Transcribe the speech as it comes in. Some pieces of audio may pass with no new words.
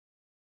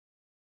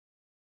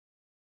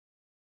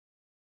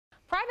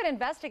Private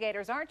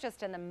investigators aren't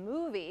just in the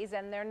movies,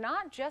 and they're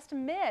not just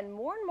men.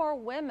 More and more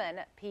women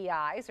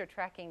PIs are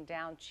tracking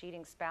down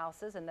cheating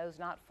spouses and those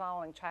not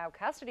following child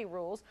custody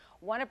rules.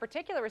 One in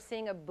particular is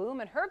seeing a boom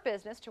in her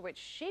business, to which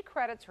she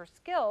credits her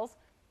skills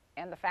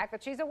and the fact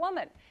that she's a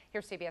woman.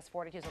 Here's CBS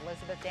 42's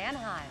Elizabeth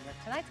Danheim with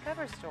tonight's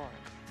cover story.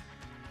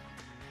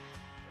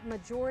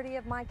 Majority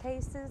of my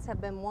cases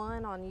have been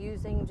won on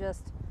using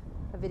just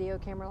a video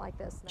camera like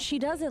this. She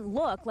doesn't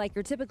look like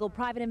your typical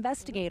private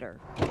investigator,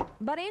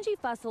 but Anji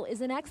Fussell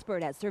is an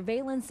expert at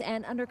surveillance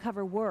and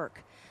undercover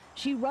work.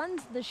 She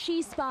runs the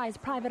Spies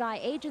Private Eye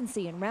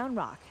agency in Round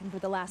Rock, and for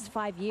the last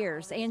 5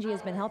 years, Anji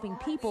has been helping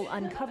people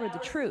uncover the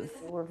truth.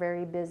 We're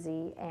very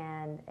busy,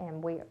 and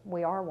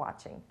we are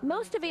watching.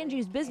 Most of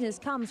Anji's business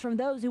comes from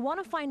those who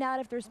want to find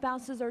out if their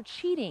spouses are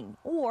cheating,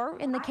 or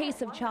in the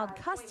case of child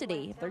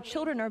custody, if their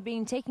children are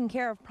being taken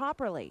care of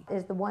properly.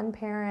 Is the one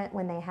parent,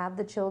 when they have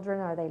the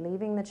children, are they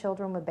leaving the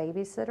children with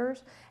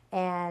babysitters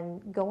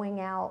and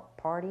going out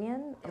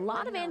partying? A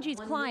lot of Anji's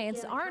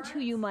clients aren't who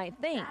you might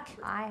think.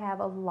 I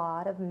have a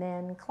lot of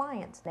men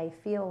clients. They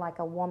feel like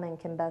a woman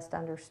can best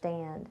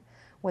understand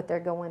what they're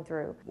going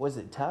through. Was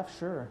it tough?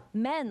 Sure.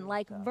 Men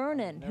like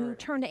Vernon, who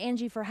turned to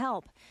Anji for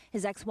help.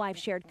 His ex-wife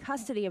shared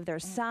custody of their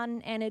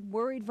son, and it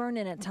worried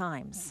Vernon at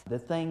times. The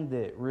thing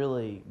that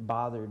really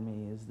bothered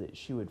me is that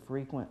she would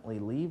frequently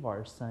leave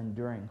our son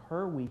during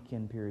her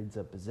weekend periods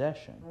of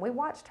possession. We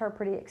watched her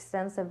pretty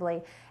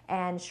extensively,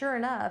 and sure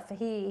enough,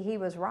 he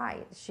was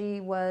right.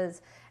 She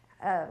was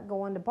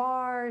going to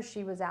bars,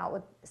 she was out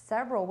with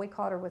we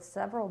caught her with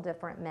several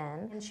different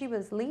men, and she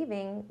was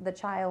leaving the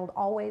child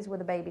always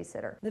with a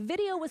babysitter. The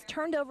video was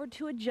turned over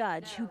to a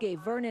judge who gave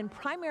Vernon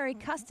primary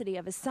custody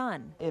of his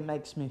son. It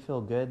makes me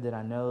feel good that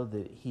I know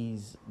that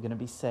he's going to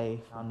be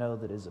safe. I know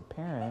that as a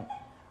parent,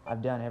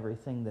 I've done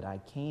everything that I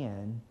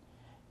can,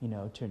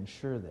 to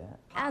ensure that.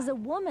 As a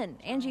woman,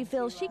 Anji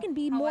feels she can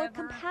be more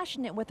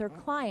compassionate with her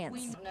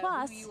clients.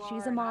 Plus,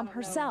 she's a mom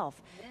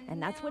herself,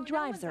 and that's what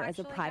drives her as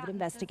a private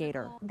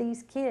investigator.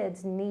 These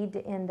kids need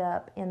to end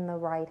up in the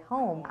right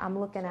home. I'm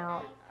looking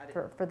out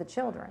for the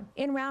children.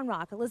 In Round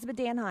Rock, Elizabeth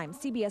Danheim,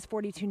 CBS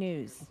 42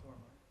 News.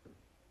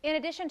 In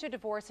addition to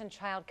divorce and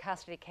child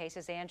custody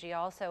cases, Anji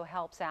also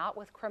helps out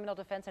with criminal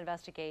defense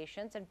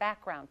investigations and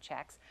background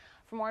checks.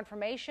 For more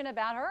information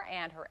about her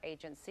and her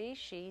agency,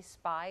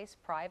 Spies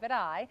Private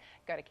Eye,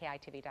 go to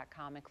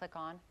KITV.com and click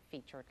on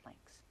Featured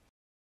Links.